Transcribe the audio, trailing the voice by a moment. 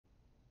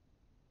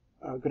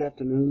Good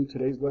afternoon.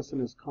 Today's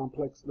lesson is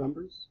complex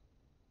numbers.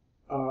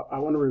 I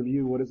want to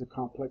review what is a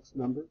complex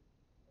number.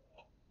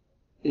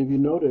 If you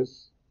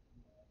notice,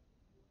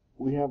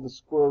 we have the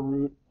square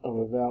root of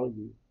a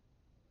value.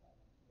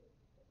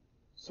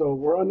 So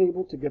we're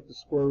unable to get the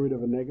square root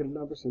of a negative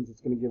number since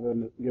it's going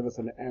to give us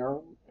an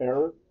error.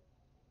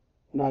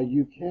 Now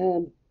you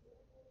can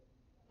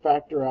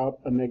factor out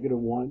a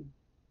 -1.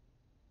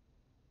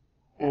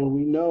 And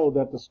we know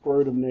that the square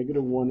root of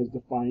 -1 is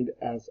defined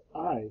as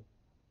I.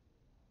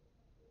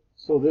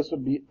 So this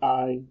would be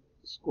I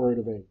square root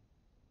of A.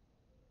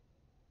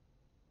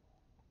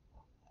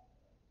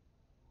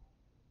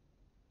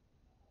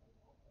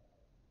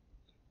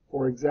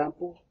 For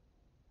example,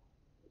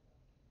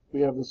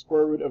 we have the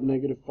square root of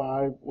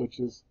 -5, which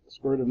is the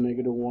square root of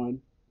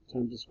 -1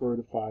 times the square root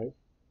of 5.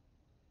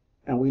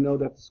 And we know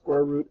that the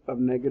square root of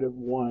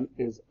 -1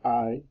 is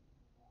I.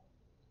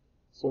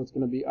 So it's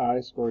going to be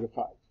I square root of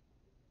 5.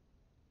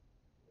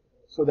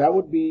 So that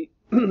would be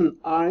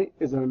I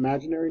is an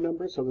imaginary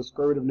number, so the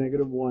square root of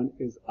 -1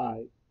 is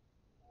I.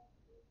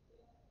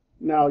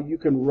 Now you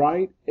can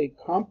write a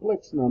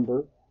complex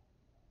number,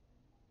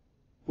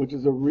 which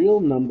is a real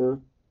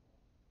number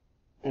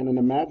and an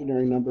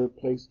imaginary number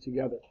placed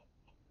together.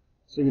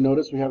 So you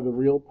notice we have the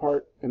real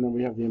part and then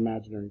we have the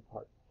imaginary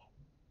part.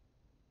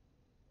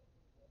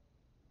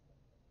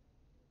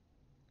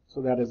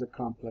 So that is a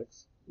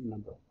complex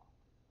number.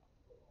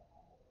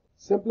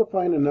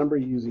 Simplifying a number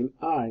using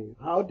I.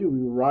 How do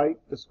we write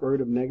the square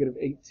root of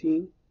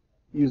 -18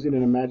 using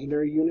an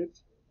imaginary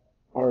unit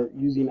or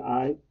using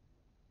I?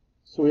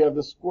 So we have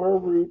the square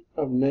root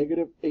of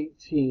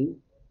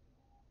 -18.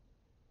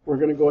 We're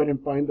going to go ahead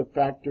and find the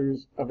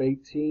factors of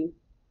 18.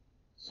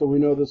 So we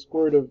know the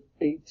square root of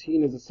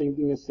 18 is the same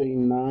thing as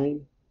saying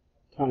 9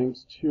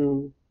 times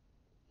 2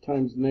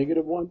 times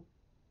 -1.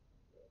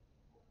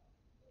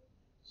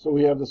 So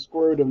we have the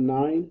square root of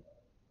 9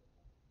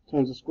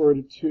 times the square root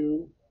of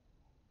 2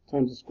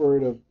 times the square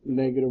root of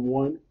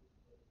 -1.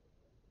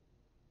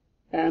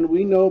 And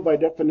we know by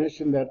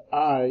definition that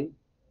I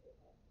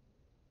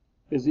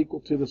is equal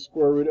to the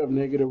square root of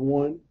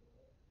 -1.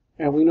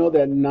 And we know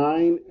that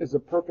 9 is a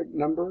perfect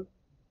number.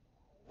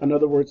 In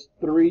other words,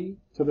 3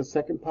 to the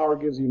second power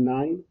gives you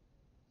 9.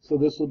 So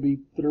this will be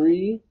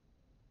 3.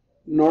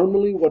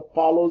 Normally what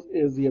follows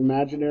is the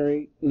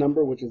imaginary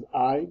number, which is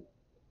I,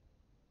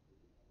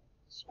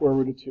 square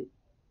root of 2.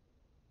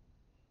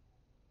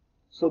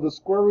 So the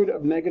square root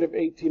of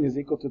 -18 is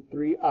equal to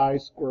 3I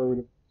square root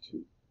of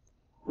 2.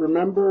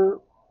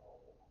 Remember,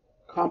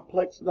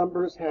 complex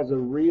numbers has a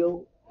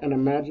real and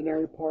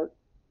imaginary part.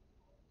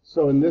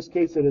 So in this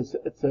case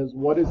it says,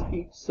 what is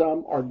each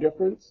sum or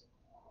difference?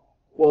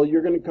 Well,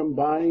 you're going to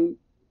combine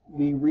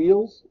the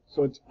reals.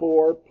 So it's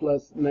 4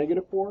 plus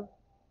 -4.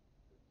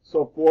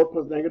 So 4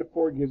 plus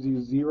 -4 gives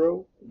you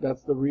 0.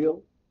 That's the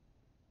real.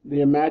 The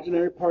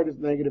imaginary part is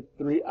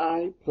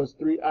 -3I plus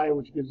 3I,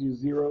 which gives you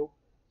 0.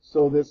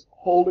 So this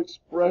whole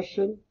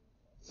expression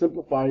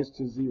simplifies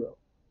to 0.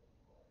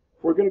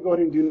 We're going to go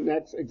ahead and do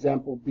next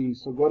example B.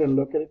 So go ahead and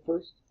look at it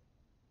first.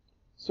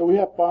 So we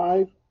have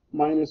 5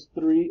 minus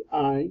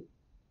 3I.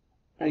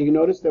 And you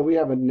notice that we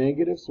have a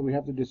negative, so we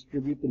have to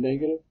distribute the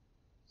negative.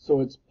 So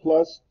it's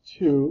plus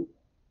 2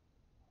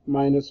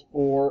 minus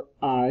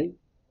 4I.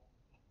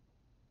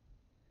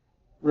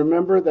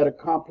 Remember that a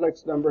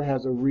complex number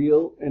has a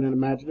real and an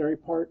imaginary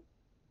part.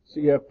 So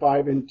you have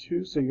 5 and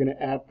 2, so you're going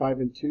to add 5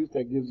 and 2,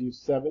 that gives you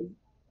 7.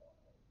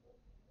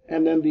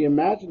 And then the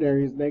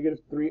imaginary is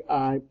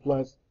 -3I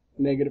plus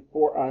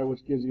 -4I,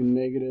 which gives you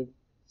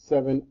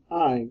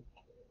 -7I.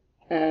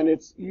 And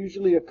it's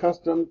usually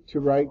accustomed to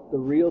write the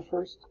real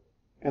first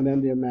and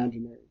then the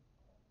imaginary.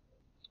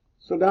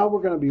 So now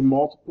we're going to be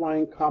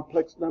multiplying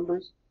complex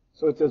numbers.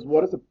 So it says,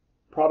 what is the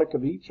product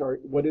of each, or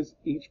what is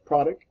each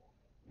product?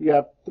 You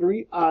have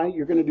 3I,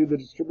 you're going to do the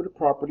distributive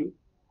property.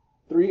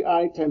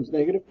 3I times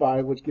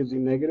 -5, which gives you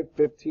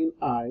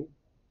 -15I.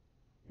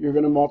 You're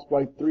going to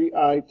multiply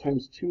 3I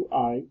times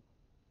 2I,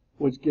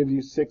 which gives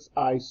you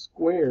 6I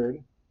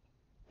squared.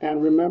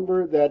 And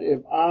remember that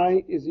if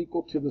I is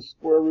equal to the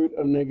square root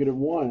of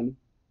 -1,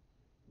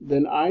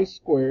 then I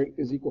squared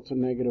is equal to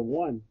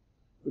 -1.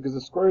 Because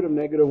the square root of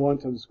 -1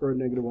 times the square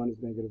root of -1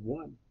 is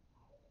 -1.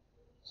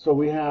 So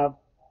we have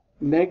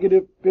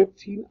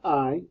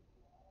 -15I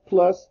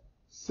plus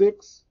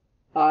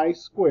 6I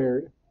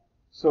squared.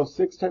 So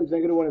 6 times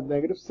 -1 is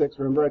 -6.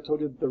 Remember I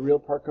told you that the real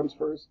part comes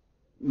first,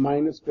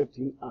 minus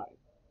 15I.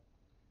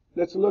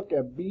 Let's look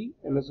at B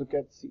and let's look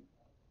at C.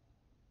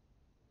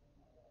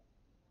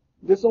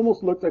 This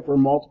almost looks like we're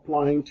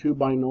multiplying two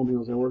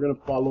binomials, and we're going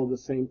to follow the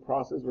same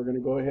process. We're going to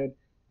go ahead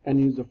and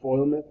use the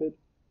FOIL method.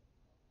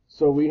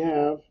 So we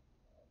have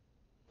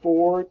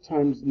 4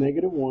 times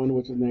 -1,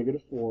 which is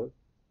 -4.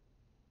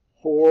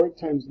 4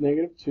 times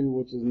 -2,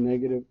 which is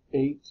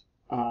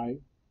 -8I.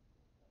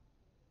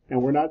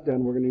 And we're not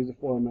done. We're going to use the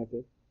FOIL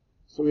method.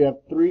 So we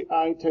have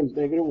 3I times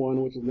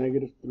 -1, which is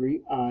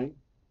 -3I.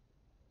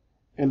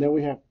 And then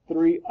we have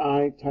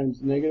 3I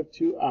times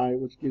 -2I,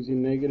 which gives you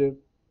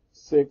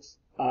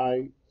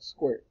 -6I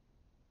squared.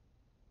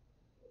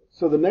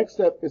 So the next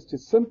step is to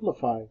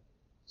simplify.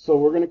 So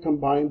we're going to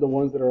combine the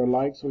ones that are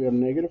alike. So we have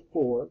negative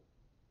 4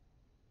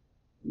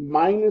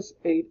 minus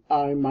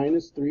 8i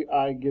minus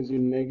 3i gives you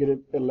negative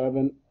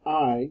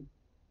 11i.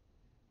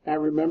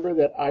 And remember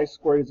that I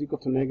squared is equal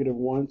to negative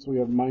 1. So we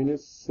have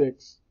minus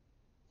 6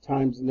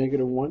 times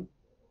negative 1.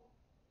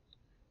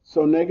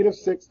 So negative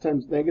 6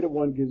 times negative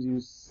 1 gives you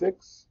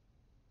 6.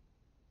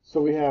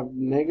 So we have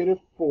negative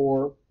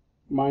 4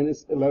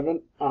 minus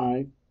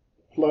 11i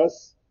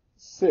plus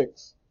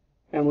 6.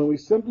 And when we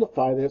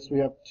simplify this, we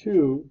have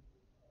 2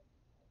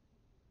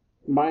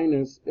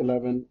 minus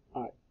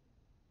 11i.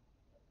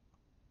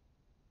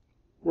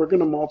 We're going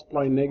to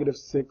multiply negative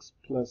 6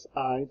 plus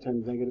I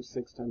times negative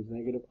 6 times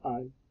negative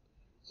I.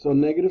 So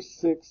negative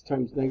 6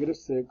 times negative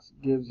 6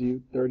 gives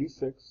you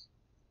 36.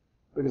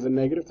 Because a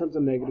negative times a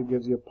negative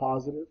gives you a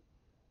positive.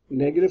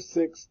 Negative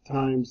 6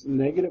 times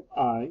negative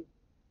I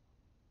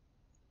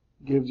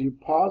gives you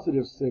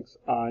positive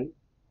 6i.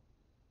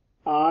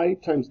 I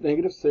times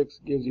negative 6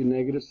 gives you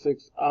negative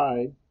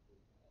 6i.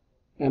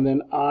 And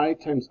then I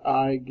times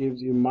I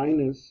gives you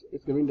minus,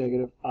 it's going to be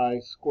negative I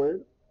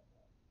squared.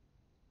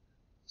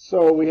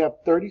 So we have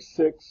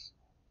 36.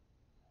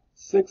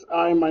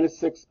 6i minus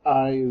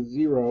 6i is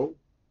 0.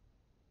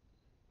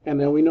 And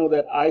then we know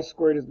that I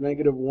squared is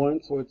negative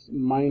 1, so it's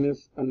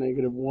minus a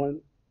negative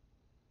 1.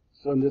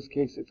 So in this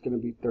case, it's going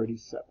to be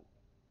 37.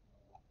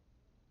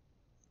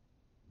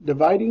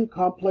 Dividing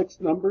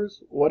complex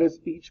numbers, what is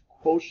each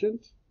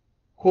quotient?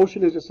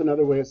 Quotient is just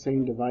another way of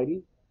saying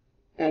dividing.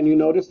 And you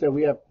notice that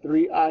we have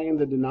 3i in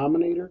the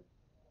denominator.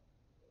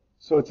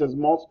 So it says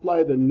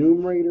multiply the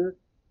numerator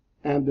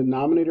and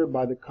denominator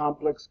by the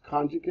complex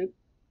conjugate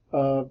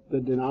of the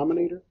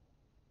denominator.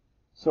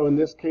 So in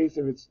this case,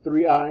 if it's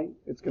 3i,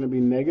 it's going to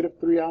be negative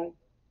 3i.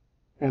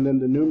 And then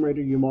the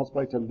numerator you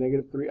multiply times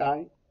negative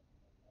 3i.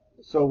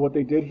 So what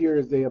they did here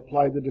is they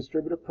applied the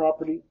distributive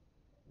property.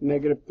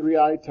 Negative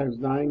 3i times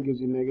 9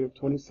 gives you negative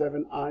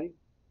 27i.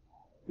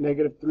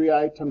 Negative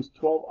 3i times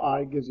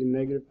 12i gives you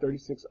negative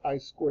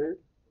 36i squared.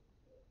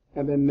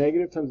 And then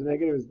negative times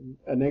negative is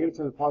a negative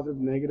times a positive,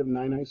 negative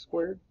 9i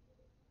squared.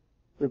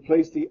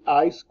 Replace the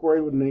I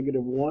squared with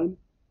negative 1.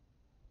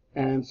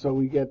 And so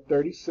we get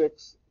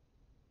 36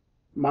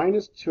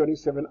 minus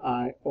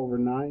 27i over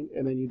 9.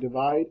 And then you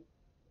divide.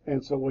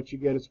 And so what you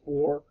get is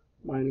 4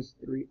 minus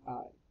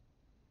 3i.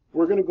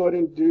 We're going to go ahead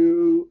and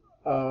do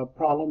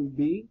problem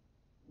B.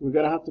 We're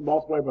going to have to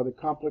multiply by the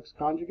complex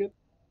conjugate.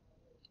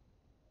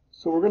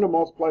 So we're going to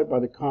multiply by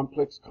the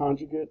complex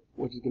conjugate,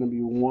 which is going to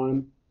be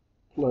 1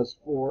 plus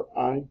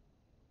 4i.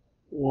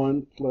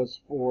 1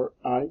 plus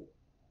 4i.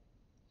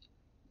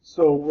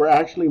 So we're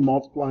actually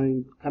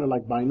multiplying kind of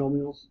like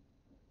binomials.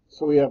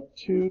 So we have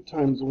 2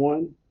 times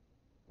 1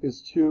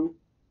 is 2.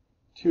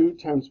 2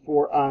 times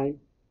 4i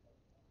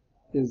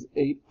is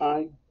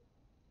 8i.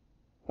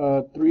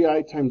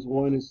 3i times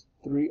 1 is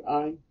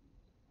 3i.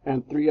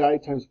 And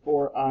 3i times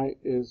 4i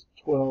is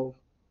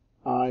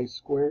 12i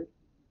squared.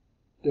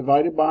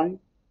 Divided by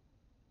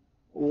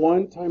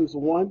 1 times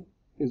 1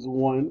 is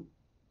 1.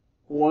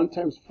 1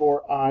 times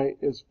 4i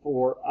is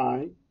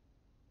 4i.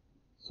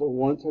 So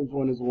 1 times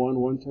 1 is 1.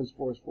 1 times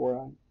 4 is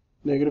 4i.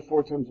 Negative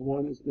 4 times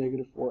 1 is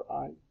negative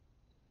 4i.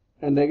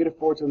 And negative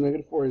 4 times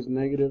negative 4 is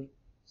negative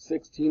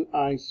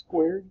 16i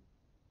squared.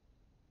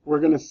 We're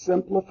going to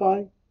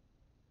simplify.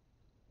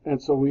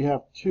 And so we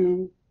have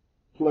 2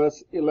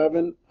 plus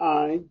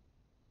 11i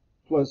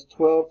plus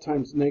 12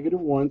 times negative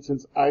 1,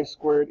 since I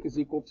squared is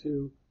equal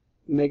to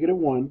negative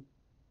 1.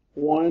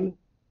 1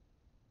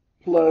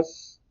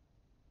 plus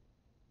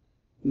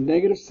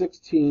negative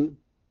 16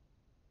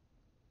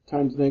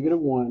 times negative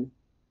 1.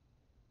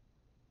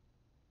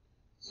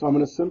 So I'm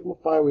going to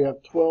simplify. We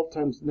have 12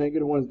 times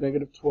negative 1 is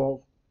negative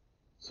 12.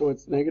 So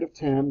it's negative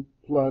 10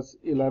 plus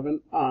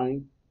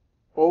 11i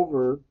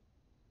over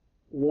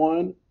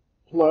 1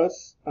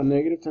 plus a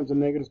negative times a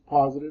negative is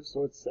positive,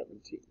 so it's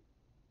 17.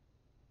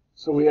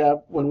 So we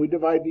have, when we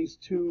divide these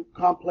two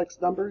complex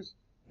numbers,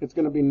 it's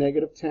going to be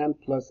negative 10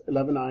 plus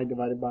 11i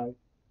divided by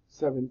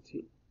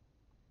 17.